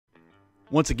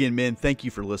Once again, men, thank you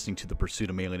for listening to the Pursuit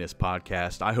of Manliness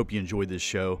podcast. I hope you enjoyed this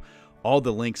show. All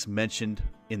the links mentioned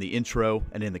in the intro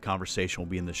and in the conversation will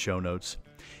be in the show notes.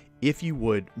 If you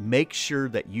would, make sure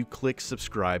that you click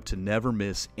subscribe to never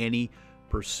miss any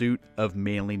Pursuit of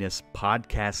Manliness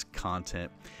podcast content.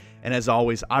 And as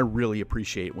always, I really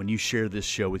appreciate when you share this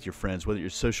show with your friends, whether your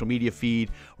social media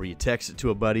feed or you text it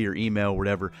to a buddy or email,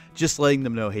 whatever, just letting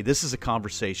them know, hey, this is a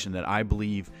conversation that I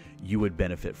believe you would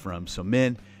benefit from. So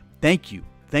men, thank you.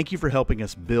 Thank you for helping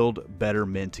us build better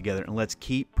men together. And let's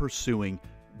keep pursuing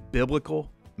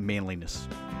biblical manliness.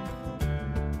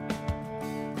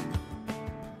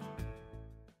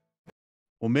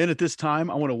 Well, men, at this time,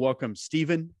 I want to welcome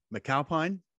Stephen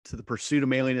McAlpine to the Pursuit of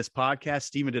Manliness podcast.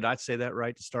 Stephen, did I say that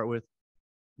right to start with?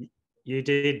 You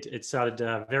did. It sounded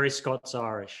very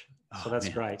Scots-Irish, so that's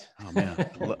man. Great. Oh,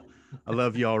 man. I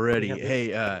love you already. Yeah.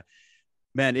 Hey,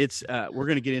 man, it's we're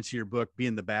going to get into your book,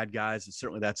 Being the Bad Guys, and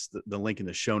certainly that's the link in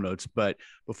the show notes. But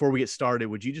before we get started,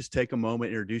 would you just take a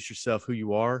moment, introduce yourself, who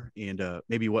you are, and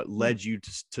maybe what led you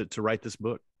to write this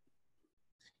book?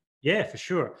 Yeah, for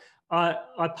sure. I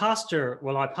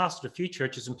pastored a few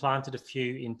churches and planted a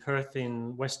few in Perth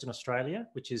in Western Australia,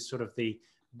 which is sort of the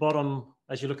bottom,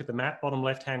 as you look at the map, bottom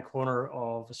left-hand corner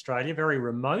of Australia, very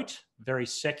remote, very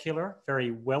secular,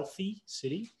 very wealthy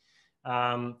city.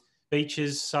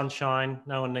 Beaches, sunshine,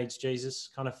 no one needs Jesus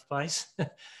kind of place.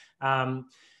 And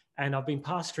I've been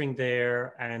pastoring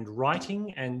there and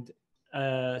writing and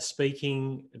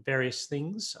speaking various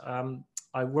things.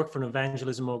 I work for an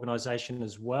evangelism organization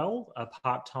as well,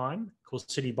 part-time, called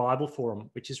City Bible Forum,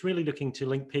 which is really looking to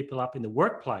link people up in the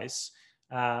workplace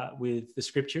with the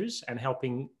scriptures and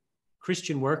helping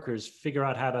Christian workers figure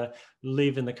out how to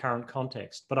live in the current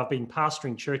context. But I've been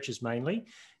pastoring churches mainly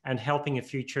and helping a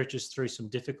few churches through some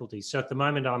difficulties. So at the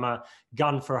moment, I'm a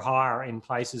gun for hire in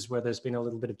places where there's been a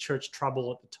little bit of church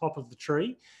trouble at the top of the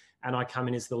tree, and I come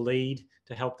in as the lead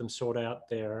to help them sort out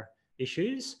their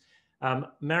issues.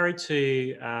 Married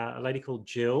to a lady called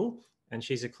Jill, and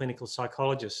she's a clinical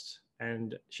psychologist.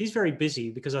 And she's very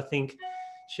busy because I think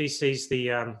she sees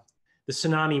the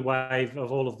tsunami wave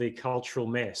of all of the cultural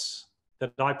mess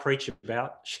that I preach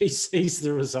about. She sees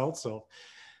the results of.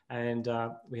 And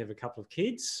we have a couple of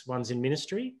kids. One's in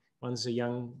ministry. One's a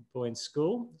young boy in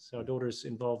school. So our daughter's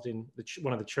involved in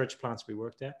one of the church plants we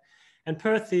worked at. And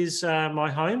Perth is my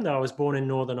home, though I was born in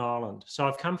Northern Ireland. So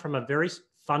I've come from a very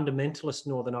fundamentalist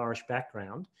Northern Irish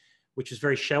background, which is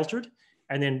very sheltered.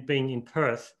 And then being in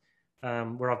Perth,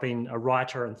 where I've been a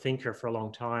writer and thinker for a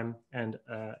long time and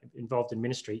involved in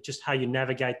ministry, just how you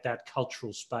navigate that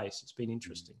cultural space. It's been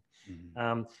interesting.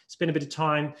 Mm-hmm. Spent a bit of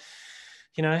time,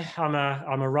 you know, I'm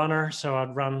a runner, so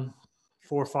I'd run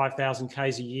 4,000 or 5,000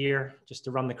 Ks a year just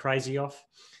to run the crazy off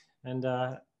and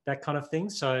that kind of thing.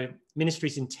 So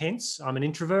ministry's intense. I'm an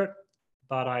introvert,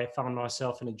 but I found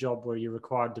myself in a job where you're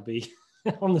required to be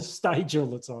on the stage all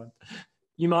the time.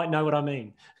 You might know what I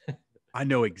mean. I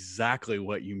know exactly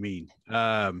what you mean.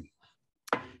 Not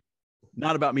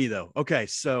about me though. Okay.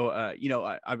 So,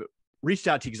 I've reached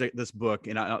out to you because this book,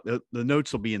 and the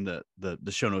notes will be in the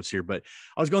show notes here, but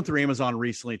I was going through Amazon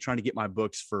recently trying to get my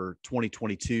books for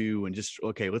 2022 and just,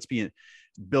 okay, let's be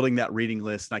building that reading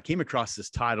list. And I came across this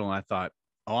title and I thought,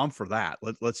 oh, I'm for that.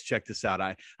 Let's check this out.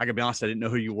 I gotta be honest, I didn't know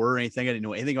who you were or anything. I didn't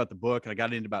know anything about the book. And I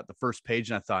got into about the first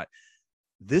page and I thought,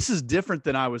 this is different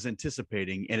than I was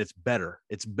anticipating. And it's better.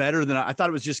 It's better than I thought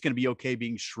it was just going to be okay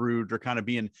being shrewd or kind of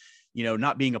being,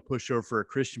 not being a pushover for a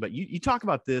Christian. But you talk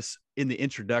about this in the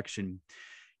introduction.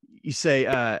 You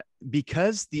say,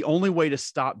 because the only way to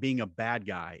stop being a bad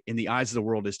guy in the eyes of the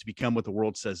world is to become what the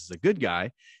world says is a good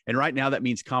guy. And right now that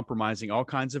means compromising all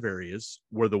kinds of areas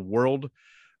where the world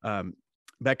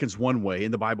beckons one way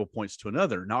and the Bible points to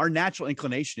another. Now, our natural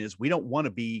inclination is we don't want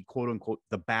to be, quote unquote,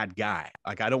 the bad guy.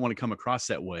 Like, I don't want to come across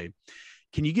that way.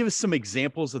 Can you give us some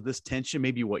examples of this tension,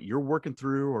 maybe what you're working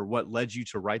through or what led you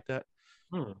to write that?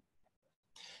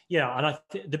 Yeah,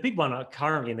 and the big one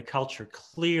currently in the culture,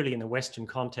 clearly in the Western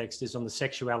context, is on the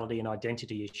sexuality and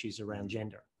identity issues around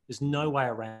gender. There's no way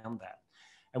around that.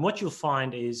 And what you'll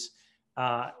find is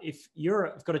if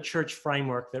you've got a church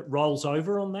framework that rolls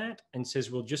over on that and says,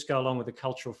 we'll just go along with the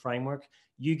cultural framework,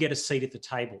 you get a seat at the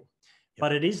table. Yep.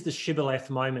 But it is the shibboleth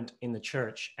moment in the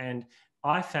church. And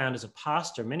I found as a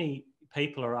pastor, many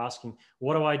people are asking,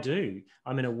 what do I do?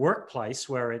 I'm in a workplace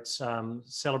where it's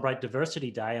Celebrate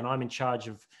Diversity Day and I'm in charge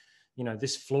of,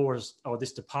 this floor's or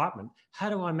this department.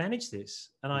 How do I manage this?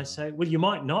 And I say, well, you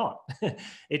might not.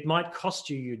 It might cost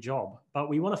you your job, but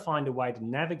we want to find a way to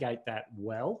navigate that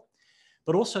well.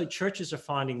 But also churches are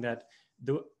finding that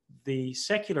the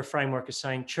secular framework is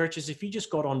saying, churches, if you just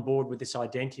got on board with this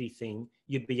identity thing,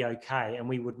 you'd be okay and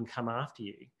we wouldn't come after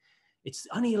you. It's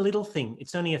only a little thing.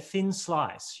 It's only a thin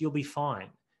slice. You'll be fine.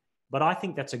 But I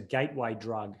think that's a gateway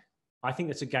drug. I think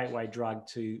that's a gateway drug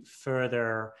to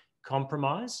further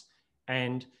compromise.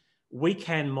 And we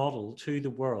can model to the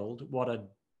world what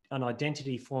an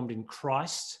identity formed in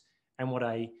Christ and what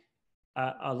a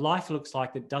life looks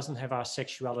like that doesn't have our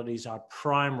sexuality as our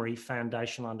primary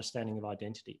foundational understanding of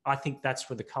identity. I think that's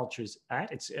where the culture is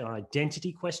at. It's an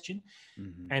identity question.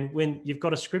 Mm-hmm. And when you've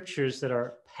got scriptures that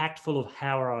are packed full of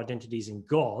how our identity is in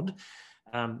God,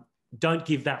 don't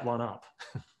give that one up.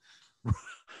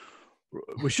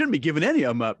 We shouldn't be giving any of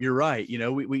them up. You're right. You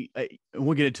know,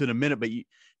 we'll get into it in a minute, but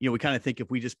we kind of think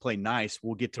if we just play nice,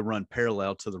 we'll get to run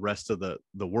parallel to the rest of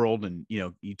the world. And,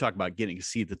 you talk about getting a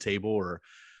seat at the table or,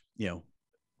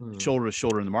 shoulder to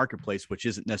shoulder in the marketplace, which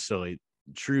isn't necessarily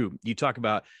true. You talk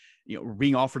about,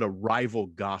 being offered a rival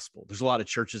gospel. There's a lot of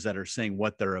churches that are saying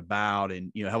what they're about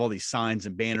and, have all these signs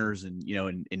and banners and,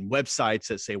 and websites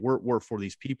that say we're for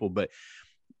these people. But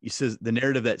he says the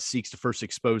narrative that seeks to first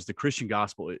expose the Christian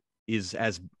gospel is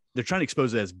as they're trying to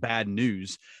expose it as bad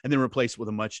news and then replace it with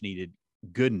a much needed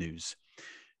good news.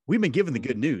 We've been given the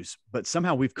good news, but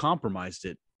somehow we've compromised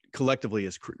it collectively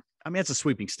that's a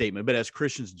sweeping statement, but as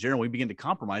Christians in general, we begin to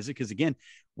compromise it because, again,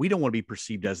 we don't want to be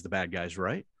perceived as the bad guys,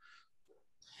 right?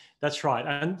 That's right.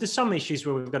 And there's some issues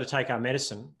where we've got to take our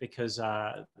medicine because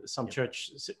some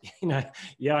churches,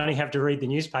 you only have to read the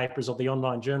newspapers or the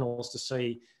online journals to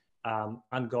see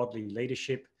ungodly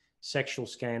leadership, sexual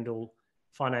scandal,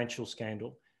 financial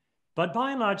scandal. But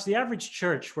by and large, the average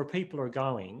church where people are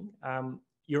going,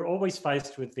 you're always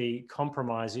faced with the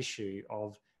compromise issue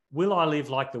of, will I live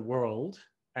like the world?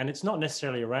 And it's not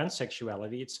necessarily around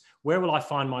sexuality. It's where will I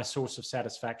find my source of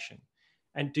satisfaction?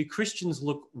 And do Christians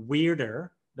look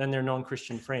weirder than their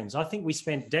non-Christian friends? I think we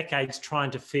spent decades trying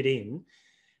to fit in,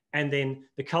 and then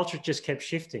the culture just kept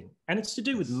shifting. And it's to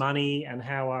do with money and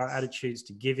how our attitudes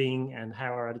to giving and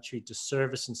how our attitude to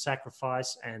service and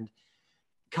sacrifice. And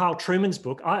Carl Trueman's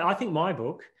book, I think my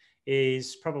book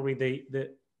is probably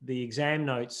the exam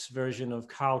notes version of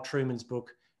Carl Trueman's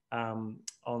book on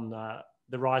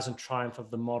the rise and triumph of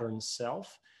the modern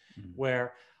self,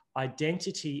 where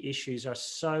identity issues are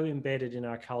so embedded in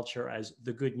our culture as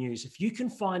the good news. If you can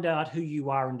find out who you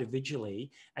are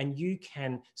individually and you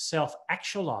can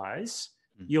self-actualize,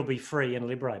 you'll be free and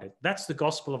liberated. That's the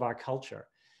gospel of our culture,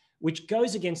 which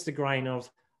goes against the grain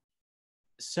of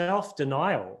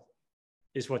self-denial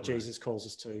is what Jesus calls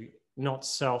us to, not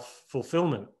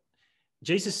self-fulfillment.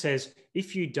 Jesus says,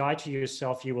 if you die to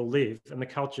yourself, you will live. And the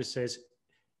culture says,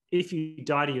 if you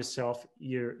die to yourself,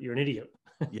 you're an idiot.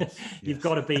 Yes, You've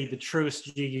got to be the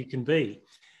truest you can be.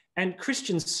 And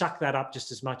Christians suck that up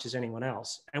just as much as anyone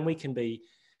else. And we can be,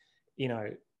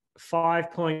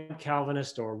 5-point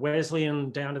Calvinist or Wesleyan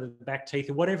down to the back teeth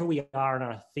or whatever we are in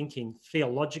our thinking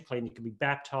theologically, and you can be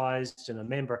baptized and a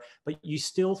member, but you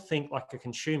still think like a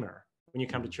consumer when you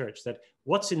come to church, that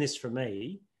what's in this for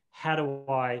me? How do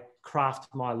I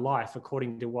craft my life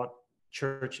according to what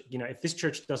church, if this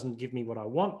church doesn't give me what I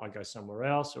want, I go somewhere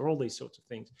else, or all these sorts of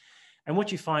things. And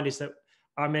what you find is that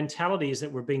our mentality is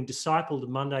that we're being discipled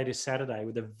Monday to Saturday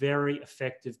with a very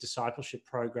effective discipleship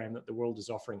program that the world is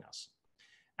offering us.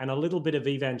 And a little bit of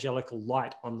evangelical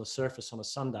light on the surface on a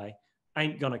Sunday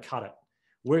ain't going to cut it.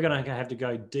 We're going to have to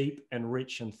go deep and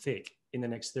rich and thick in the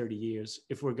next 30 years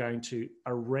if we're going to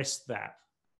arrest that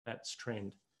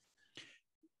trend.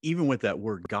 Even with that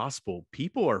word gospel,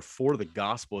 people are for the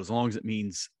gospel as long as it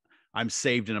means I'm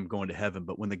saved and I'm going to heaven.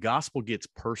 But when the gospel gets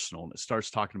personal and it starts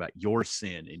talking about your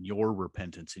sin and your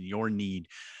repentance and your need,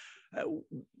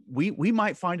 we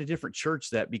might find a different church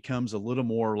that becomes a little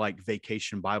more like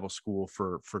Vacation Bible School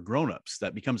for grownups,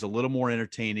 that becomes a little more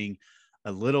entertaining,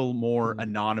 a little more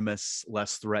anonymous,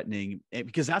 less threatening,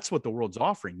 because that's what the world's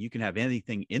offering. You can have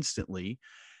anything instantly.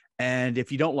 And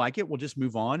if you don't like it, we'll just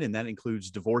move on. And that includes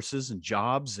divorces and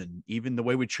jobs and even the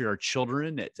way we treat our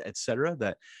children, et cetera,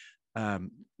 that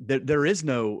there is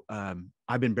no,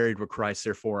 I've been buried with Christ.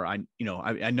 Therefore I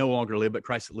no longer live, but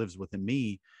Christ lives within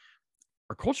me.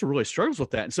 Our culture really struggles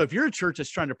with that. And so if you're a church that's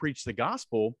trying to preach the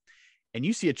gospel and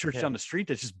you see a church down the street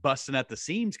that's just busting at the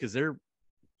seams because they're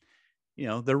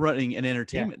running an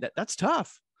entertainment, that's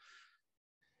tough.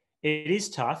 It is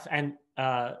tough. And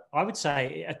I would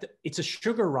say it's a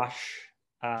sugar rush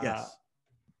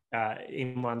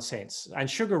in one sense. And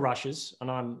sugar rushes,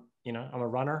 and I'm a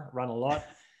runner, run a lot.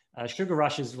 Sugar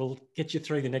rushes will get you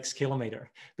through the next kilometer,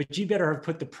 but you better have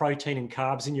put the protein and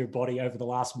carbs in your body over the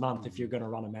last month if you're going to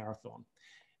run a marathon.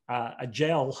 A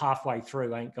gel halfway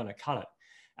through ain't going to cut it.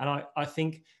 And I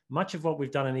think much of what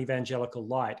we've done in evangelical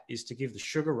light is to give the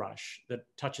sugar rush that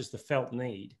touches the felt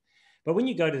need. But when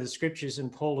you go to the scriptures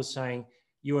and Paul is saying,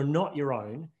 you are not your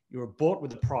own, you are bought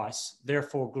with a price,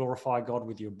 therefore glorify God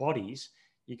with your bodies,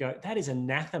 you go, that is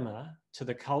anathema to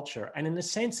the culture. And in a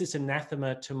sense, it's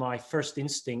anathema to my first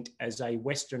instinct as a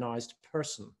westernized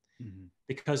person,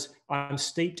 because I'm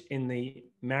steeped in the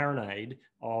marinade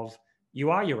of you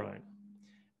are your own.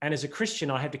 And as a Christian,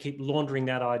 I had to keep laundering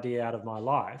that idea out of my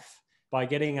life by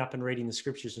getting up and reading the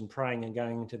scriptures and praying and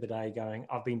going into the day going,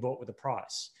 I've been bought with a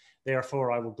price.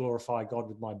 Therefore, I will glorify God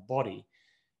with my body.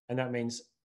 And that means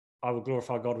I will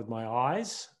glorify God with my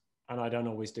eyes. And I don't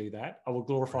always do that. I will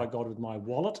glorify God with my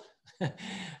wallet.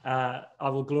 I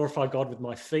will glorify God with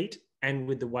my feet and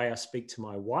with the way I speak to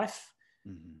my wife.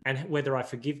 And whether I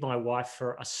forgive my wife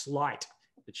for a slight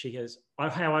that she has,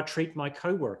 how I treat my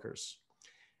co-workers.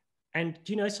 And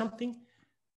do you know something?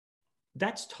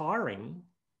 That's tiring.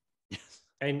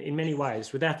 And in many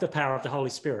ways, without the power of the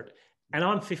Holy Spirit. And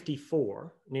I'm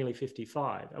 54, nearly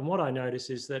 55. And what I notice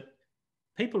is that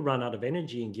people run out of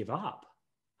energy and give up.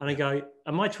 And I go,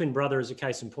 and my twin brother is a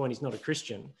case in point. He's not a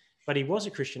Christian, but he was a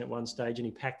Christian at one stage and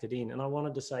he packed it in. And I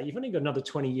wanted to say, you've only got another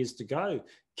 20 years to go.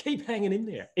 Keep hanging in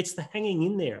there. It's the hanging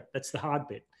in there that's the hard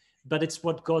bit. But it's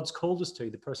what God's called us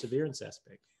to, the perseverance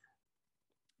aspect.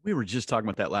 We were just talking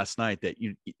about that last night, that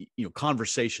you know,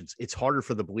 conversations, it's harder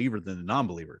for the believer than the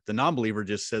non-believer. The non-believer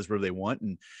just says whatever they want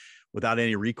and without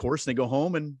any recourse, and they go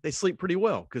home and they sleep pretty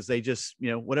well because they just, you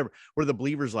know, whatever. Where the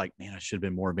believer's like, man, I should have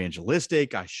been more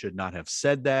evangelistic. I should not have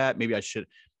said that. Maybe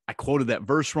I quoted that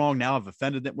verse wrong. Now I've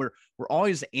offended them. We're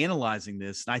always analyzing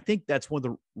this. And I think that's one of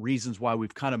the reasons why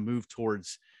we've kind of moved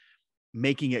towards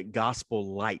making it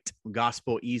gospel light,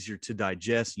 gospel easier to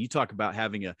digest. You talk about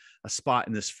having a spot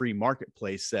in this free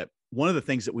marketplace. That one of the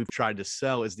things that we've tried to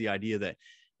sell is the idea that,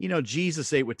 you know,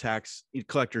 Jesus ate with tax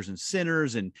collectors and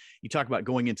sinners. And you talk about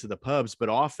going into the pubs, but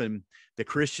often the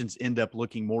Christians end up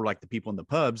looking more like the people in the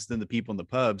pubs than the people in the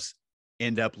pubs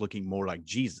end up looking more like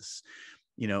Jesus,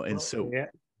 you know? And so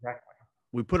exactly.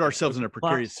 We put ourselves in a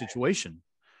precarious situation.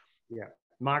 Yeah.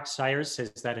 Mark Sayers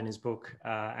says that in his book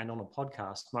and on a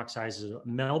podcast. Mark Sayers is a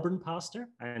Melbourne pastor,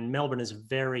 and Melbourne is a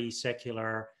very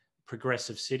secular,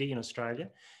 progressive city in Australia.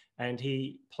 And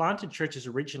he planted churches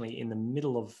originally in the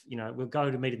middle of, you know, we'll go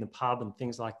to meet in the pub and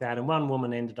things like that. And one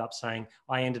woman ended up saying,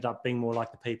 I ended up being more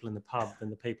like the people in the pub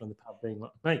than the people in the pub being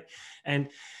like me. And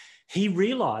he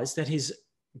realized that his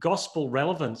gospel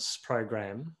relevance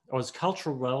program, or his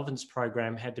cultural relevance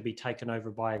program, had to be taken over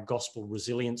by a gospel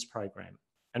resilience program.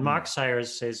 And Mark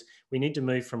Sayers says we need to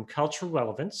move from cultural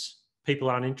relevance, people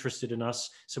aren't interested in us,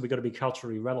 so we've got to be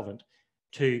culturally relevant,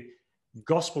 to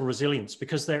gospel resilience,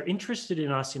 because they're interested in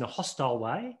us in a hostile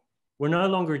way. We're no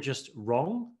longer just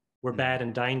wrong, we're bad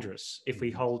and dangerous if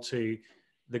we hold to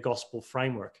the gospel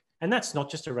framework. And that's not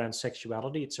just around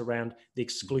sexuality, it's around the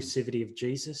exclusivity of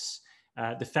Jesus,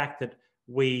 the fact that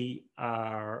we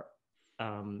are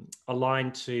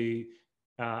aligned to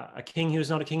a king who is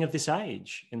not a king of this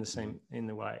age in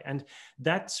the way. And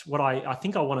that's what I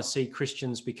think I want to see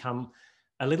Christians become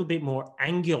a little bit more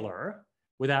angular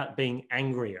without being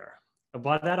angrier. And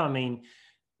by that, I mean,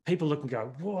 people look and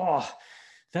go, whoa,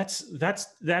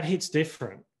 that hits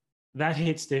different. That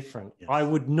hits different. Yes. I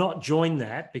would not join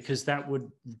that because that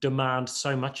would demand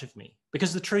so much of me.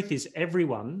 Because the truth is,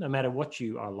 everyone, no matter what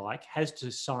you are like, has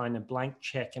to sign a blank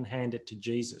check and hand it to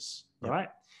Jesus, right?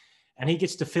 And he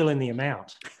gets to fill in the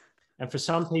amount. And for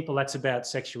some people, that's about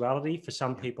sexuality. For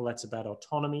some people, that's about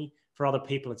autonomy. For other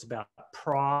people, it's about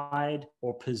pride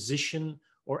or position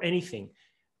or anything.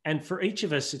 And for each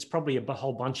of us, it's probably a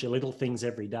whole bunch of little things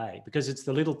every day, because it's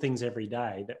the little things every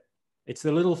day that it's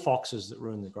the little foxes that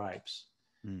ruin the grapes.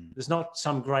 There's not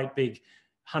some great big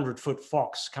 100-foot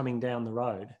fox coming down the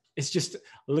road. It's just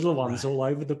little ones all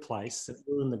over the place that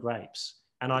ruin the grapes.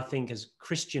 And I think as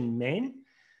Christian men,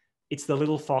 it's the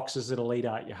little foxes that'll eat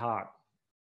out your heart.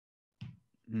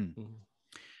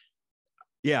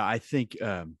 Yeah, I think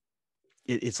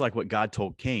it's like what God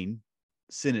told Cain.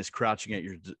 Sin is crouching at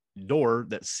your door,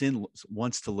 that sin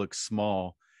wants to look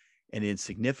small and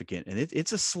insignificant. And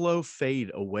it's a slow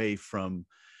fade away from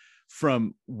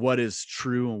what is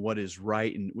true and what is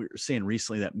right. And we were saying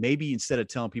recently that maybe instead of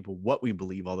telling people what we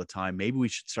believe all the time, maybe we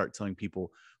should start telling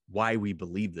people why we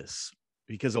believe this,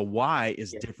 because a why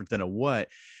is different than a what.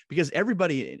 Because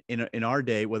everybody in our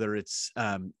day, whether it's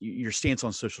your stance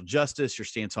on social justice, your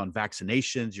stance on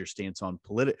vaccinations, your stance on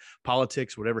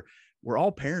politics, whatever, we're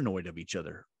all paranoid of each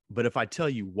other. But if I tell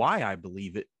you why I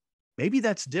believe it, maybe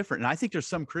that's different. And I think there's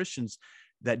some Christians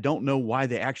that don't know why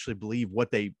they actually believe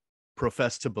what they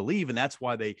profess to believe. And that's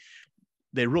why they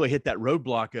they really hit that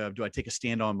roadblock of, do I take a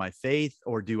stand on my faith,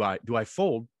 or do I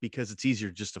fold because it's easier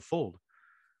just to fold?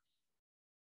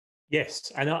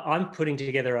 Yes, and I'm putting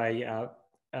together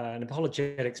an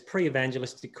apologetics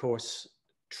pre-evangelistic course,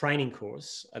 training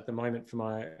course at the moment for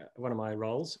one of my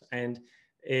roles, and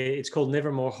it's called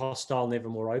Never More Hostile, Never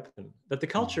More Open. That the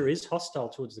culture is hostile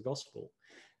towards the gospel.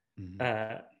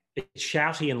 It's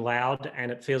shouty and loud,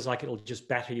 and it feels like it'll just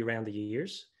batter you around the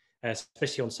ears,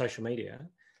 especially on social media.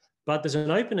 But there's an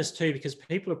openness too, because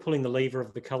people are pulling the lever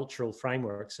of the cultural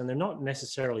frameworks, and they're not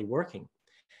necessarily working.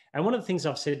 And one of the things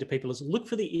I've said to people is, look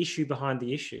for the issue behind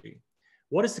the issue.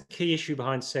 What is the key issue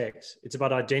behind sex? It's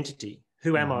about identity.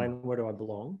 Who am I and where do I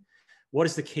belong? What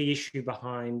is the key issue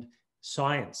behind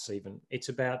science even? It's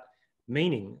about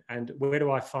meaning, and where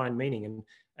do I find meaning,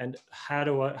 and how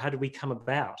do we come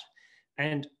about?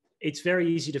 And it's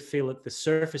very easy to feel that the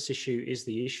surface issue is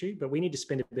the issue, but we need to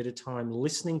spend a bit of time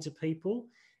listening to people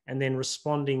and then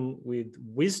responding with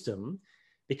wisdom,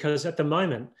 because at the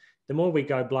moment, the more we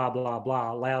go blah, blah,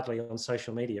 blah loudly on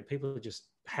social media, people just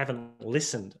haven't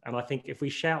listened. And I think if we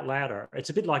shout louder, it's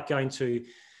a bit like going to,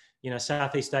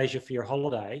 Southeast Asia for your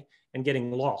holiday and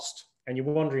getting lost, and you're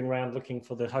wandering around looking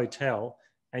for the hotel,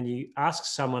 and you ask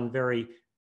someone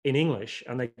in English,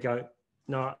 and they go,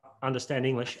 no, I understand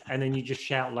English. And then you just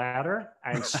shout louder,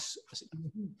 and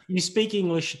you speak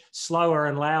English slower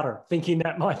and louder, thinking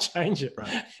that might change it.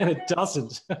 Right. And it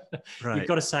doesn't. Right. You've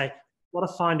got to say, got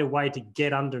to find a way to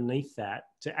get underneath that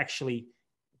to actually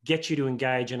get you to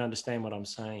engage and understand what I'm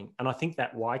saying. And I think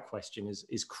that why question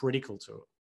is critical to it.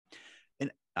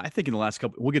 And I think in the last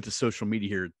couple, we'll get to social media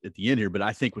here at the end here, but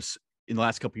I think in the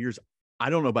last couple of years, I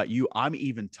don't know about you, I'm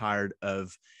even tired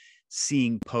of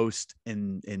seeing posts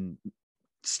and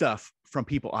stuff from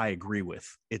people I agree with.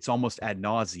 It's almost ad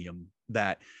nauseum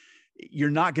that you're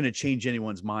not going to change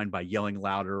anyone's mind by yelling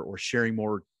louder or sharing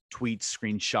more tweets,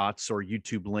 screenshots, or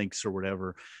YouTube links or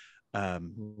whatever.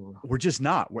 We're just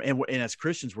not. And as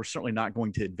Christians, we're certainly not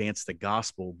going to advance the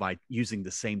gospel by using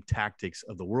the same tactics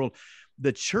of the world.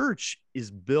 The church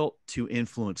is built to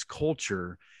influence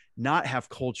culture, not have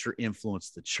culture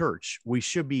influence the church. We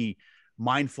should be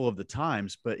mindful of the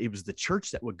times, but it was the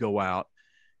church that would go out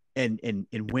and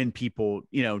when people,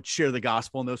 share the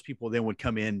gospel, and those people then would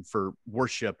come in for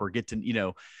worship or get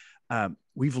to,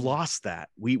 we've lost that.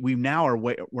 We're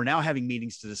now having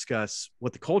meetings to discuss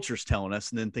what the culture is telling us,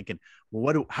 and then thinking,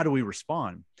 well, how do we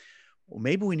respond? Well,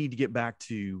 maybe we need to get back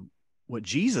to what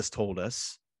Jesus told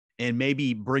us, and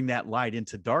maybe bring that light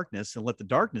into darkness and let the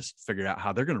darkness figure out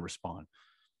how they're going to respond.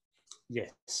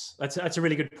 Yes, that's a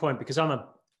really good point, because I'm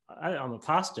a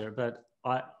pastor, but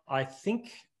I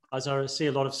think, as I see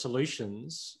a lot of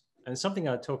solutions, and something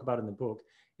I talk about in the book,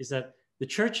 is that the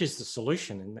church is the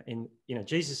solution, in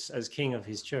Jesus as king of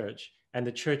his church, and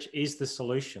the church is the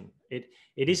solution. It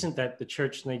isn't that the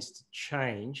church needs to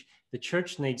change. The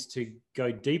church needs to go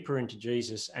deeper into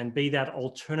Jesus and be that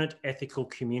alternate ethical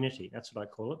community. That's what I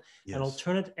call it. Yes. An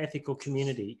alternate ethical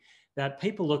community that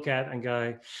people look at and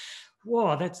go,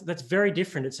 whoa, that's very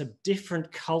different. It's a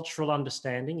different cultural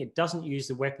understanding. It doesn't use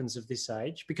the weapons of this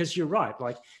age, because you're right,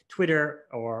 like Twitter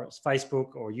or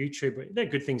Facebook or YouTube, they're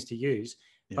good things to use.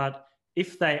 Yeah. But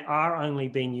if they are only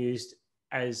being used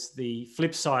as the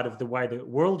flip side of the way the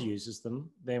world uses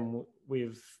them, then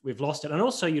we've lost it. And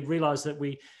also, you'd realize that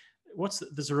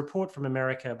there's a report from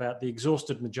America about the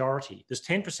exhausted majority. There's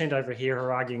 10% over here who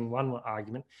are arguing one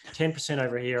argument, 10%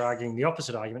 over here arguing the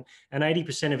opposite argument, and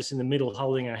 80% of us in the middle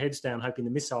holding our heads down, hoping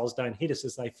the missiles don't hit us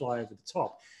as they fly over the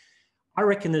top. I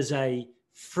reckon there's a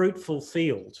fruitful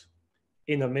field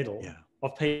in the middle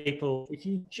of people, if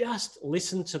you just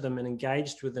listen to them and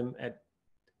engaged with them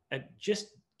at just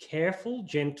careful,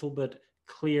 gentle, but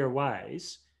clear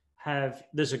ways.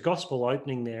 There's a gospel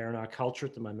opening there in our culture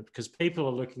at the moment, because people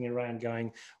are looking around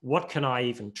going, what can I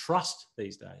even trust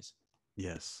these days?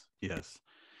 Yes.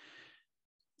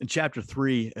 In chapter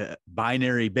 3,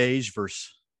 binary beige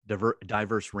versus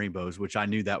diverse rainbows, which I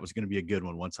knew that was going to be a good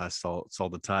one once I saw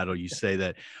the title. You say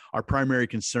that our primary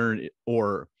concern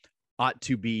ought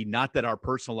to be not that our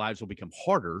personal lives will become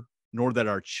harder, nor that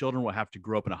our children will have to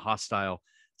grow up in a hostile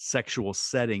sexual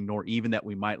setting, nor even that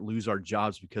we might lose our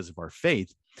jobs because of our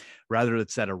faith. Rather,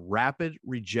 it's that a rapid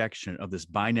rejection of this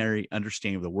binary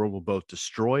understanding of the world will both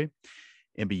destroy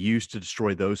and be used to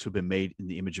destroy those who have been made in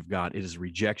the image of God. It is a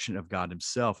rejection of God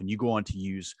himself. And you go on to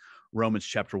use Romans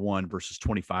chapter 1, verses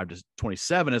 25 to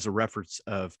 27 as a reference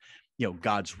of,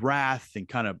 God's wrath and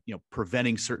kind of,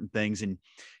 preventing certain things. And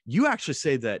you actually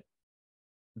say that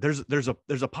there's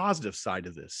a positive side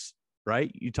to this,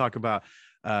 right? You talk about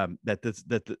that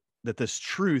this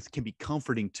truth can be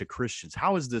comforting to Christians.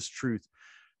 How is this truth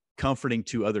comforting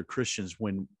to other Christians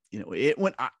when,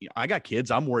 when I got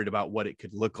kids, I'm worried about what it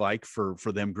could look like for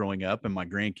them growing up and my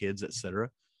grandkids, et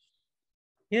cetera.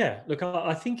 Yeah, look,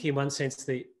 I think in one sense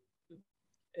the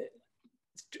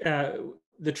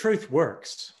truth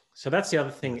works. So that's the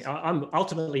other thing. Yes. I'm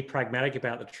ultimately pragmatic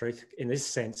about the truth in this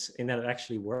sense, in that it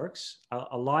actually works.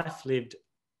 A life lived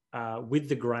with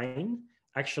the grain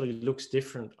actually looks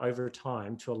different over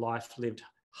time to a life lived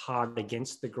hard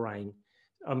against the grain.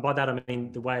 And by that, I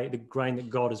mean the grain that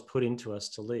God has put into us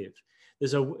to live.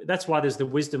 That's why there's the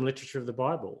wisdom literature of the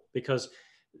Bible, because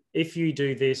if you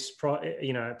do this,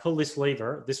 pull this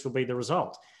lever, this will be the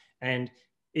result. And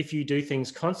if you do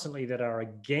things constantly that are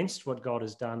against what God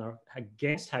has done or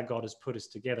against how God has put us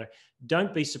together,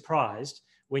 don't be surprised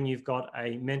when you've got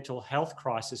a mental health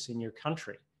crisis in your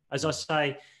country. As I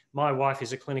say, my wife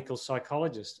is a clinical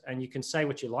psychologist, and you can say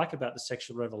what you like about the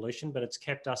sexual revolution, but it's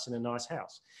kept us in a nice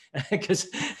house because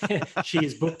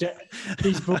she's booked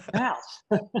out.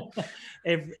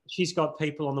 She's got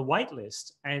people on the wait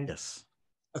list and yes.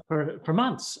 for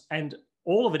months. And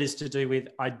all of it is to do with,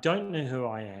 I don't know who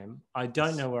I am. I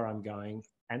don't know where I'm going.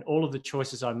 And all of the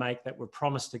choices I make that were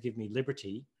promised to give me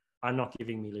liberty are not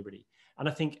giving me liberty. And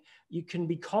I think you can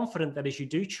be confident that as you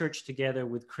do church together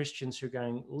with Christians who are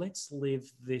going, let's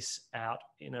live this out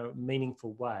in a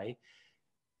meaningful way,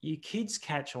 your kids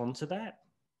catch on to that.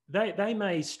 They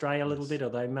may stray a little bit, or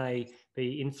they may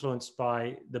be influenced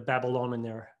by the Babylon in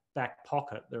their back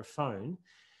pocket, their phone.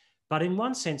 But in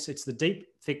one sense, it's the deep,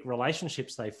 thick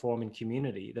relationships they form in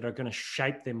community that are going to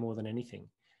shape them more than anything.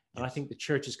 And I think the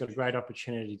church has got a great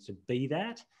opportunity to be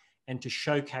that and to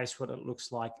showcase what it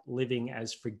looks like living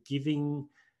as forgiving,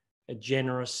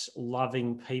 generous,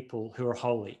 loving people who are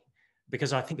holy.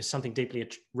 Because I think there's something deeply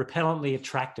repellently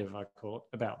attractive, I call it,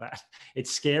 about that.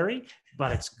 It's scary,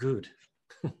 but it's good.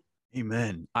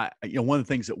 Amen. One of the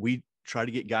things that we try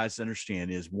to get guys to understand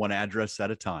is one address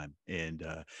at a time. And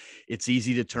it's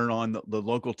easy to turn on the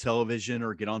local television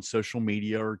or get on social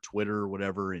media or Twitter or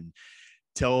whatever and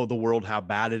tell the world how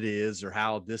bad it is or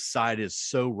how this side is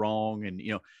so wrong. And,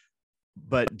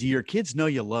 but do your kids know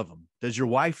you love them? Does your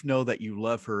wife know that you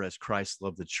love her as Christ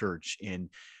loved the church? And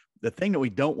the thing that we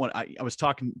don't want, I was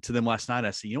talking to them last night.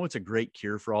 I said, what's a great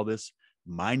cure for all this?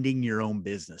 Minding your own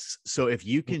business. So if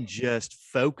you can just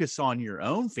focus on your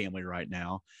own family right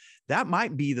now, that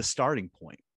might be the starting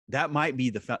point. That might be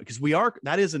because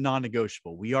that is a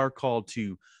non-negotiable. We are called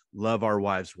to love our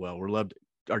wives well. We're loved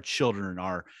our children,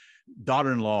 our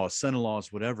daughter-in-laws,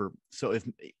 son-in-laws, whatever. So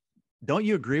don't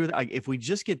you agree with that? If we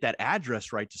just get that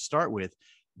address right to start with,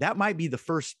 that might be the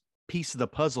first piece of the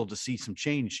puzzle to see some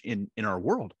change in our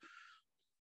world.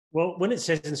 Well, when it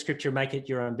says in scripture, make it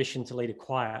your ambition to lead a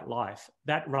quiet life,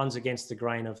 that runs against the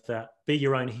grain of the be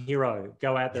your own hero,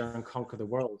 go out there and conquer the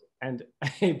world. And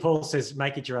Paul says,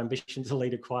 make it your ambition to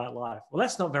lead a quiet life. Well,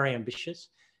 that's not very ambitious,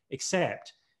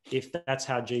 except if that's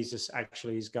how Jesus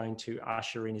actually is going to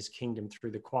usher in his kingdom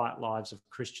through the quiet lives of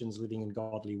Christians living in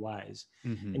godly ways.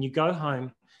 Mm-hmm. And you go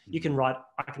home, I can write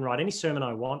any sermon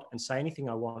I want and say anything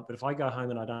I want, but if I go home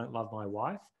and I don't love my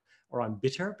wife, or I'm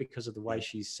bitter because of the way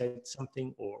she said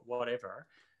something or whatever,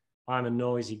 I'm a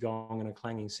noisy gong and a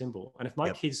clanging cymbal. And if my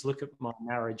kids look at my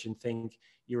marriage and think,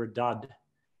 you're a dud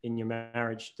in your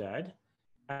marriage, Dad,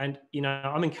 and,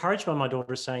 I'm encouraged by my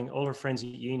daughter saying all her friends at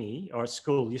uni or at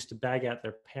school used to bag out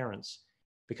their parents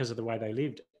because of the way they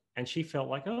lived. And she felt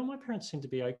like, oh, my parents seem to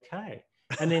be okay.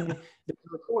 And then the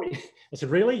report, I said,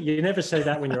 really? You never say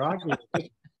that when you're arguing.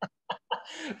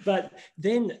 But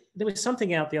then there was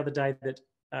something out the other day that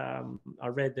I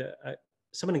read that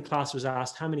someone in class was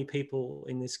asked how many people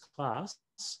in this class,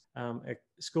 a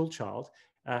school child,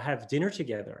 have dinner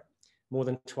together more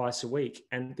than twice a week.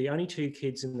 And the only two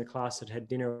kids in the class that had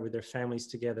dinner with their families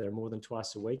together more than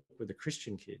twice a week were the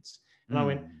Christian kids. And I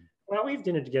went, well, we have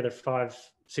dinner together 5-6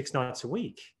 nights a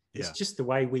week. It's just the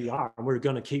way we are. And we're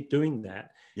going to keep doing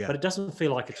that. Yeah. But it doesn't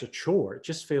feel like it's a chore. It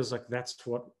just feels like that's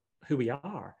who we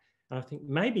are. And I think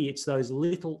maybe it's those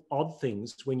little odd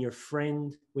things when your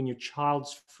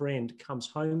child's friend comes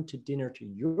home to dinner to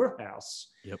your house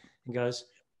and goes,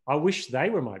 I wish they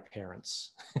were my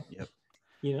parents. Yep.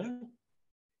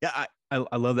 Yeah,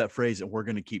 I love that phrase, and we're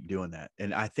going to keep doing that.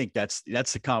 And I think that's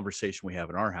the conversation we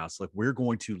have in our house. Like, we're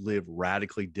going to live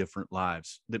radically different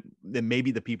lives than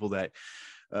maybe the people that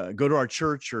go to our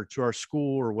church or to our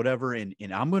school or whatever. And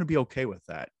I'm going to be okay with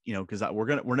that, because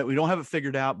we don't have it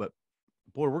figured out, but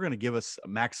boy, we're going to give us a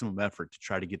maximum effort to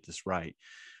try to get this right.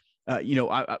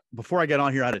 Before I got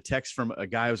on here, I had a text from a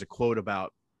guy. It was a quote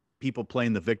about people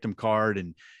playing the victim card.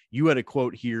 And you had a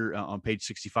quote here on page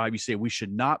 65. You say, we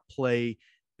should not play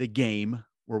the game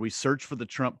where we search for the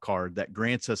trump card that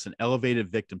grants us an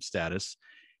elevated victim status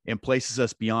and places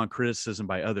us beyond criticism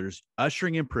by others,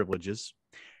 ushering in privileges.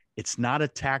 It's not a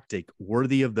tactic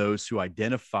worthy of those who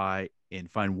identify and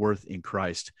find worth in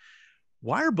Christ.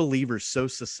 Why are believers so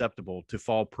susceptible to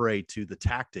fall prey to the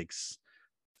tactics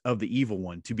of the evil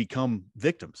one, to become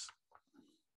victims?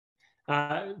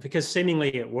 Because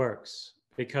seemingly it works.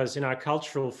 Because in our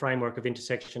cultural framework of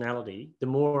intersectionality, the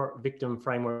more victim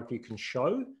framework you can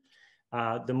show,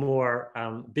 the more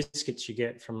biscuits you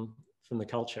get from the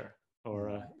culture.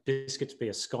 Or biscuits be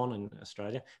a scone in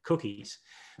Australia, cookies.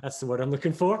 That's the word I'm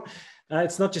looking for.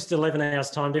 It's not just 11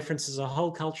 hours time difference, there's a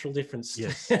whole cultural difference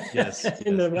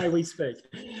in the way we speak.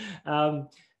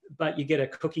 But you get a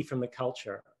cookie from the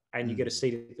culture and you get a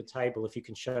seat at the table if you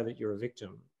can show that you're a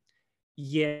victim.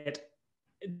 Yet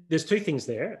there's two things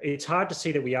there. It's hard to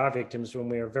see that we are victims when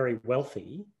we are very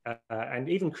wealthy, and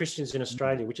even Christians in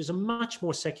Australia, which is a much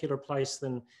more secular place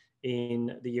than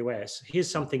in the US. Here's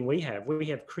something we have. We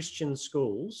have Christian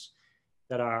schools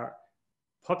that are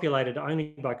populated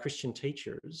only by Christian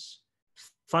teachers,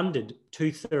 funded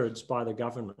 2/3 by the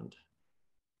government.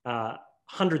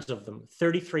 Hundreds of them.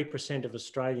 33% of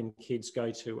Australian kids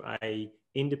go to a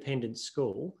independent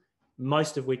school,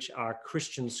 most of which are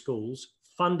Christian schools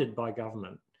funded by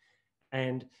government.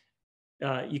 And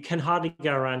you can hardly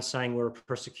go around saying we're a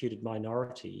persecuted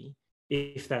minority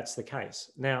if that's the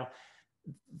case. Now,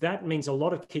 that means a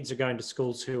lot of kids are going to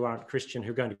schools who aren't Christian,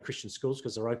 who are going to Christian schools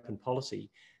because they're open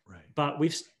policy. Right. But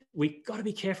we've got to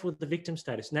be careful with the victim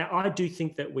status. Now, I do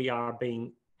think that we are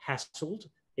being hassled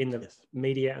in the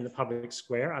media and the public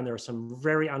square, and there are some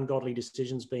very ungodly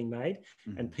decisions being made.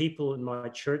 And people in my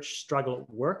church struggle at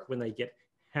work when they get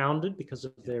hounded because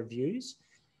of their views.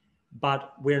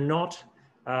 But we're not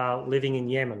living in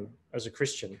Yemen as a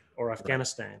Christian or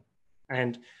Afghanistan. Right.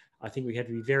 And I think we have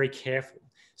to be very careful.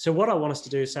 So what I want us to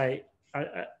do is say,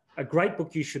 a great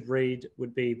book you should read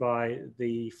would be by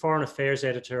the foreign affairs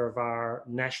editor of our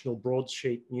national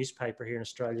broadsheet newspaper here in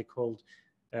Australia called,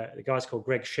 the guy's called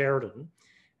Greg Sheridan.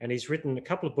 And he's written a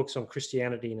couple of books on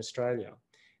Christianity in Australia.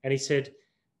 And he said,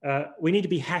 we need to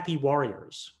be happy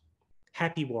warriors.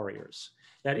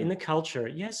 That in the culture,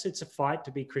 yes, it's a fight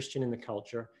to be Christian in the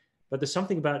culture, but there's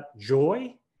something about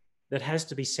joy that has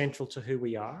to be central to who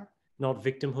we are, not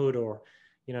victimhood or,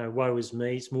 woe is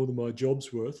me, it's more than my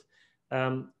job's worth.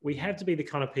 We have to be the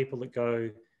kind of people that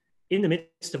go, in the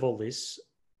midst of all this,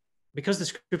 because the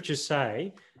scriptures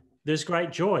say there's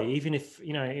great joy, even if,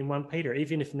 in 1 Peter,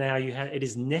 even if now it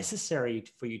is necessary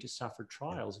for you to suffer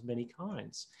trials of many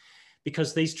kinds,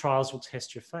 because these trials will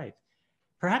test your faith.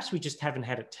 Perhaps we just haven't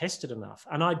had it tested enough.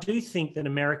 And I do think that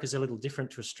America's a little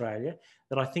different to Australia,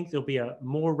 that I think there'll be a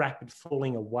more rapid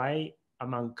falling away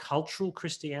among cultural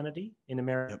Christianity in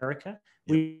America.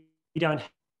 Yep. We don't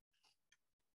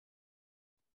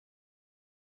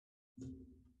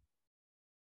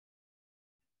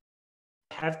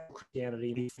have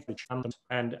Christianity,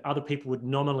 and other people would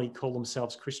nominally call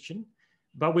themselves Christian.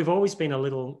 But we've always been a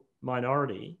little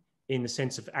minority in the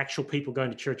sense of actual people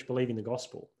going to church believing the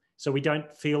gospel. So we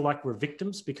don't feel like we're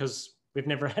victims because we've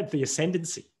never had the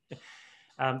ascendancy.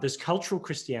 There's cultural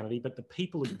Christianity, but the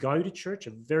people who go to church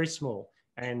are very small.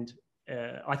 And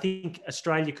I think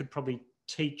Australia could probably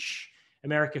teach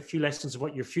America a few lessons of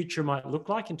what your future might look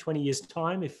like in 20 years'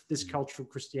 time if this cultural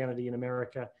Christianity in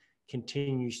America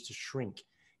continues to shrink.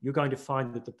 You're going to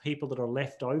find that the people that are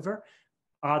left over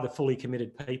are the fully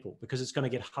committed people, because it's going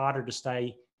to get harder to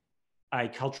stay a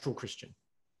cultural Christian.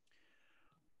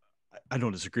 I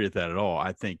don't disagree with that at all.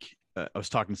 I think I was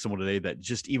talking to someone today that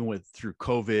just even through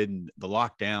COVID and the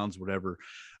lockdowns, whatever,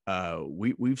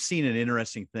 we've seen an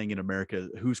interesting thing in America,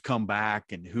 who's come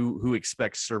back and who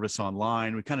expects service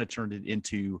online. We kind of turned it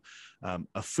into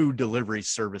a food delivery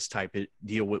service type of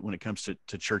deal when it comes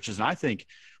to churches. And I think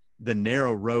the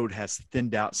narrow road has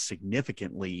thinned out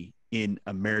significantly in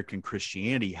American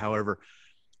Christianity. However,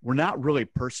 we're not really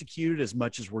persecuted as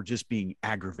much as we're just being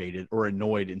aggravated or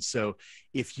annoyed. And so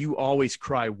if you always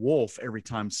cry wolf every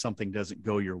time something doesn't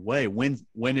go your way, when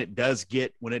it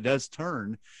does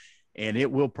turn, and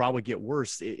it will probably get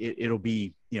worse, it'll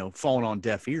be, falling on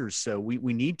deaf ears. So we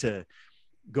need to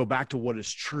go back to what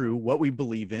is true, what we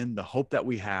believe in, the hope that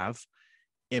we have,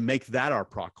 and make that our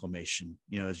proclamation.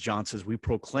 As John says, we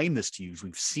proclaim this to you.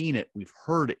 We've seen it, we've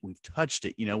heard it, we've touched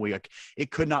it. It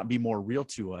could not be more real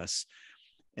to us.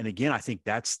 And again, I think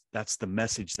that's the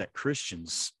message that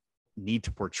Christians need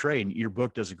to portray. And your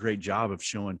book does a great job of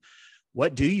showing,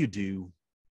 what do you do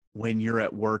when you're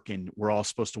at work and we're all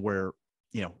supposed to wear,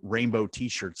 rainbow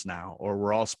t-shirts now, or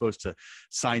we're all supposed to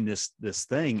sign this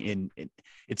thing. And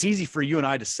it's easy for you and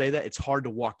I to say that. It's hard to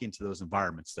walk into those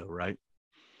environments though, right?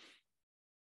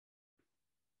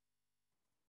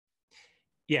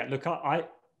 Yeah, look, I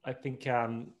think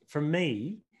for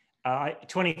me,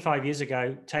 25 years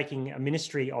ago, taking a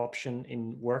ministry option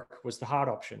in work was the hard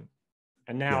option.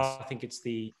 And now Yes. I think it's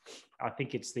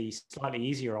the slightly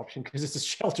easier option because it's a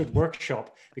sheltered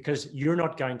workshop, because you're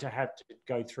not going to have to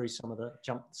go through some of the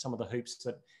hoops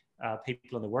that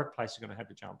people in the workplace are going to have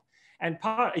to jump. And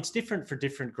it's different for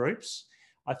different groups.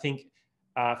 I think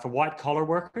for white collar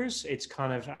workers, it's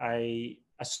kind of a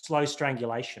slow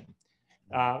strangulation.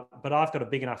 But I've got a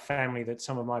big enough family that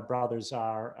some of my brothers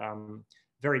are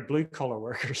very blue collar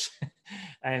workers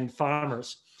and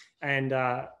farmers. And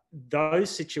those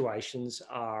situations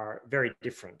are very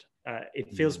different.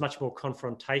 It feels much more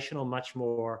confrontational, much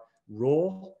more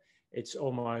raw. It's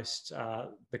almost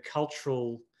the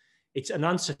cultural, it's an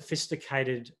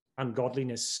unsophisticated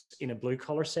ungodliness in a blue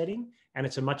collar setting, and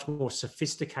it's a much more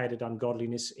sophisticated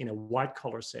ungodliness in a white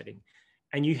collar setting.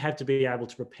 And you have to be able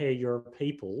to prepare your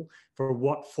people for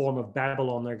what form of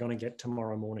Babylon they're going to get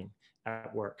tomorrow morning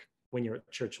at work when you're at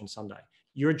church on Sunday.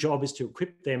 Your job is to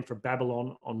equip them for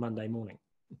Babylon on Monday morning.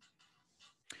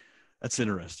 That's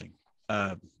interesting.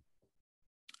 Because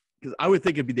I would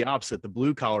think it'd be the opposite. The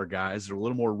blue collar guys are a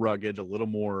little more rugged, a little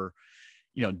more,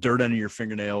 dirt under your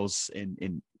fingernails.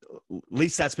 And at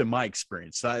least that's been my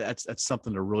experience. So that's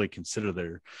something to really consider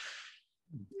there.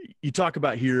 You talk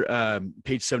about here,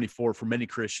 page 74, for many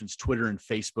Christians, Twitter and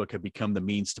Facebook have become the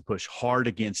means to push hard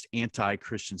against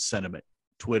anti-Christian sentiment.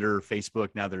 Twitter, Facebook,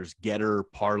 now there's Getter,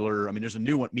 Parler. I mean, there's a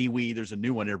new one, MeWe, there's a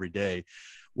new one every day.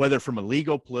 Whether from a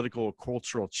legal, political, or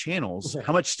cultural channels,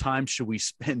 how much time should we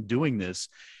spend doing this?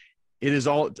 It is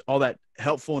all that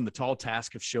helpful in the tall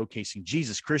task of showcasing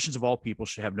Jesus. Christians of all people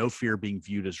should have no fear of being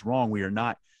viewed as wrong. We are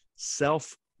not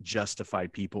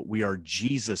self-justified people. We are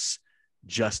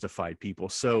Jesus-justified people.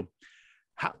 So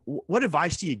what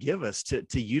advice do you give us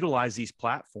to utilize these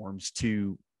platforms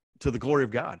to the glory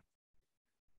of God?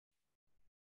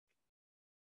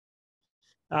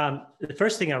 The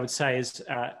first thing I would say is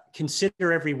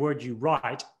consider every word you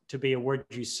write to be a word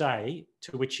you say,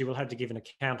 to which you will have to give an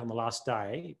account on the last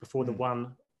day before the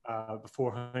one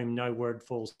before whom no word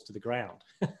falls to the ground.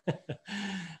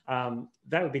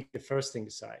 That would be the first thing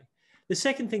to say. The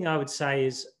second thing I would say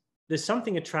is there's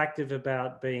something attractive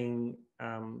about being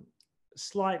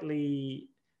slightly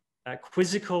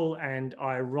quizzical and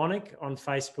ironic on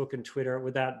Facebook and Twitter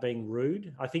without being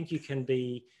rude. I think you can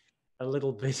be a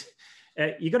little bit...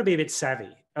 you've got to be a bit savvy.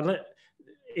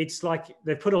 It's like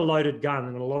they've put a loaded gun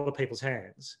in a lot of people's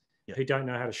hands who don't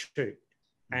know how to shoot.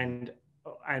 And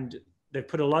they've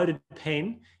put a loaded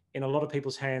pen in a lot of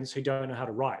people's hands who don't know how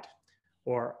to write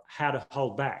or how to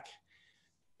hold back.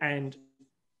 And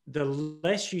the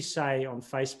less you say on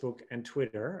Facebook and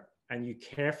Twitter, and you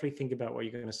carefully think about what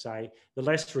you're going to say, the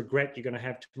less regret you're going to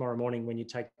have tomorrow morning when you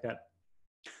take that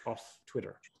off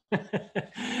Twitter.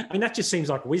 I mean, that just seems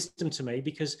like wisdom to me,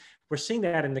 because we're seeing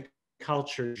that in the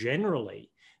culture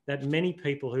generally, that many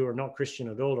people who are not Christian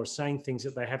at all are saying things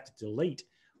that they have to delete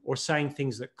or saying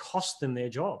things that cost them their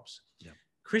jobs. Yeah.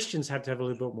 Christians have to have a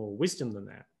little bit more wisdom than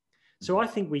that. So I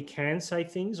think we can say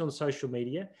things on social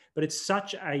media, but it's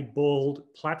such a bald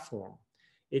platform.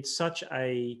 It's such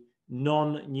a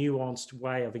non-nuanced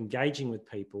way of engaging with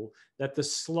people that the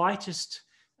slightest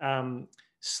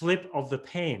slip of the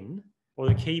pen or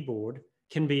the keyboard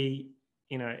can be,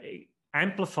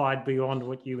 amplified beyond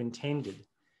what you intended.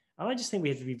 And I just think we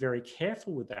have to be very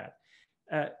careful with that.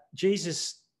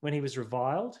 Jesus, when he was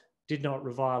reviled, did not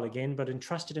revile again, but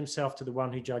entrusted himself to the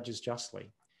one who judges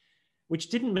justly, which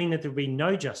didn't mean that there would be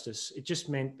no justice. It just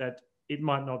meant that it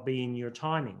might not be in your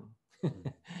timing.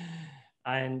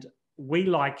 And we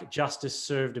like justice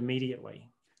served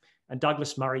immediately. And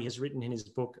Douglas Murray has written in his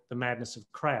book, The Madness of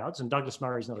Crowds, and Douglas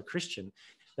Murray is not a Christian,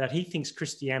 that he thinks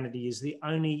Christianity is the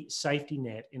only safety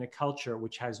net in a culture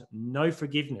which has no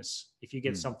forgiveness if you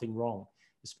get something wrong,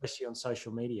 especially on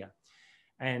social media.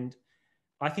 And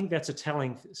I think that's a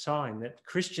telling sign that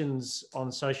Christians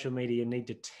on social media need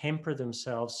to temper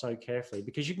themselves so carefully,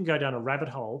 because you can go down a rabbit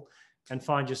hole and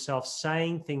find yourself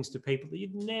saying things to people that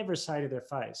you'd never say to their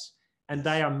face. And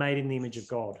they are made in the image of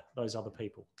God, those other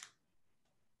people.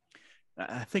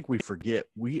 I think we forget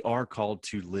we are called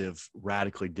to live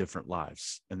radically different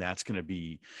lives. And that's going to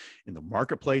be in the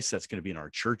marketplace. That's going to be in our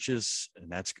churches. And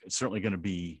that's certainly going to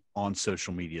be on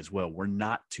social media as well. We're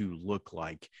not to look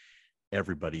like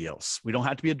everybody else. We don't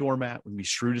have to be a doormat. We can be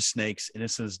shrewd as snakes,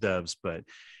 innocent as doves. But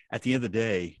at the end of the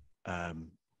day,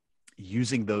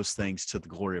 using those things to the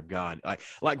glory of God,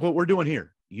 like what we're doing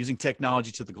here, using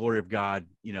technology to the glory of God,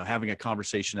 having a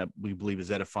conversation that we believe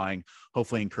is edifying,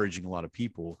 hopefully encouraging a lot of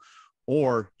people.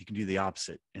 Or you can do the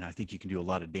opposite. And I think you can do a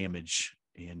lot of damage.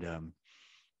 And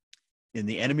and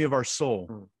the enemy of our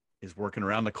soul is working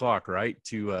around the clock, right?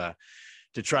 To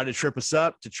try to trip us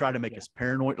up, to try to make us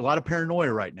paranoid. A lot of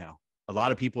paranoia right now. A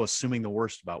lot of people assuming the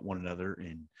worst about one another.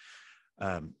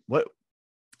 And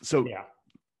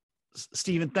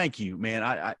Stephen, thank you,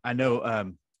 man. I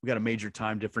know we got a major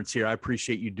time difference here. I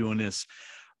appreciate you doing this.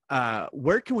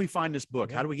 Where can we find this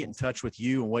book? How do we get in touch with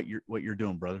you and what you're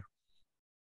doing, brother?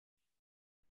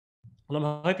 Well,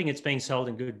 I'm hoping it's being sold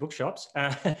in good bookshops.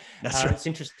 That's right. It's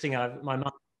interesting.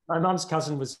 My mum's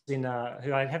cousin was in,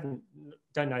 who I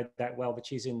don't know that well, but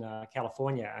she's in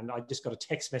California. And I just got a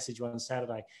text message one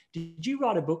Saturday. Did you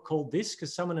write a book called this?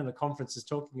 Because someone in the conference is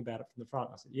talking about it from the front.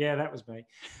 I said, yeah, that was me.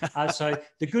 So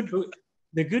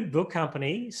the Good Book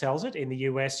Company sells it in the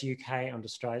US, UK, and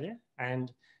Australia. And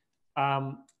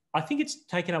I think it's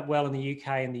taken up well in the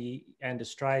UK and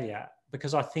Australia,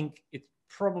 because I think it's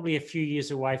probably a few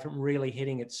years away from really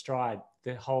hitting its stride,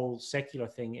 the whole secular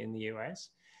thing in the US.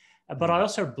 But I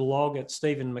also blog at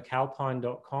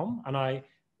stephenmcalpine.com, and I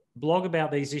blog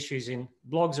about these issues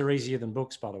blogs are easier than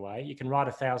books, by the way. You can write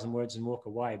 1,000 words and walk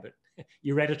away, but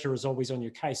your editor is always on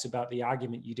your case about the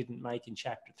argument you didn't make in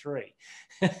chapter 3.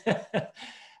 But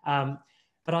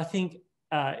I think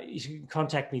you can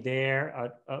contact me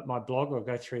there at my blog, or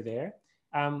go through there.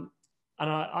 And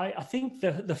I think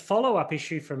the follow-up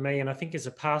issue for me, and I think as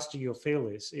a pastor you'll feel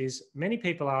this, is many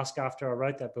people ask after I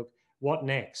wrote that book, what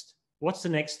next? What's the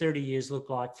next 30 years look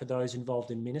like for those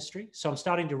involved in ministry? So I'm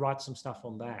starting to write some stuff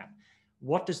on that.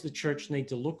 What does the church need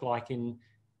to look like in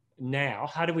now?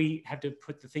 How do we have to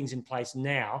put the things in place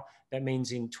now? That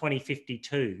means in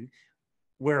 2052,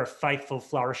 we're a faithful,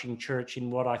 flourishing church in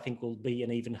what I think will be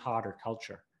an even harder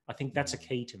culture. I think that's a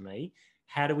key to me.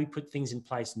 How do we put things in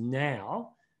place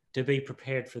now to be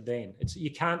prepared for then? You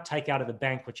can't take out of the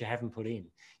bank what you haven't put in.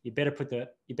 You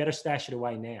better stash it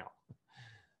away now.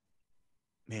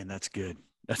 Man, that's good.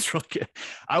 That's really good.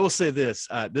 I will say this.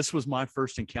 This was my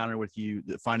first encounter with you,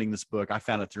 finding this book. I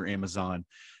found it through Amazon.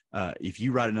 If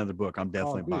you write another book, I'm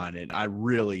definitely buying it. I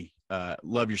really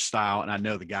love your style, and I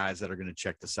know the guys that are going to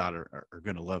check this out are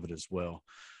going to love it as well.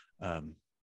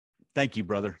 Thank you,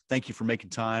 brother. Thank you for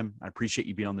making time. I appreciate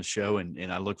you being on the show,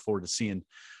 and I look forward to seeing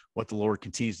what the Lord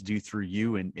continues to do through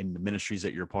you and in the ministries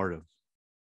that you're a part of.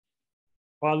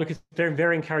 Well, look, it's very,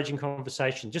 very encouraging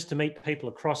conversation, just to meet people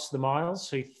across the miles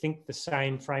who think the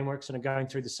same frameworks and are going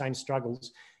through the same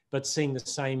struggles, but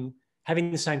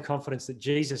having the same confidence that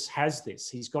Jesus has this.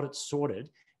 He's got it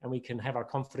sorted, and we can have our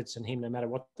confidence in him no matter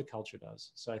what the culture does.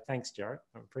 So thanks, Jared.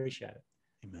 I appreciate it.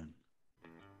 Amen.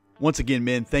 Once again,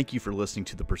 men, thank you for listening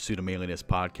to the Pursuit of Manliness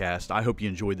podcast. I hope you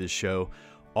enjoyed this show.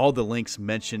 All the links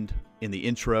mentioned in the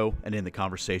intro and in the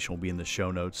conversation will be in the show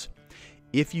notes.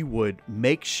 If you would,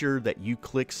 make sure that you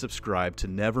click subscribe to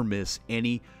never miss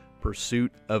any Pursuit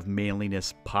of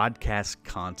Manliness podcast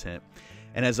content.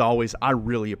 And as always, I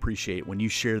really appreciate when you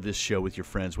share this show with your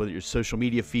friends, whether your social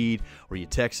media feed or you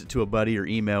text it to a buddy or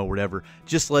email, whatever,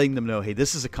 just letting them know, hey,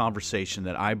 this is a conversation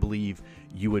that I believe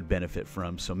you would benefit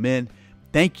from. So men,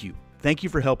 thank you. Thank you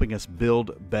for helping us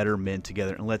build better men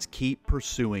together. And let's keep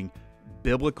pursuing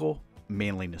biblical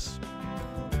manliness.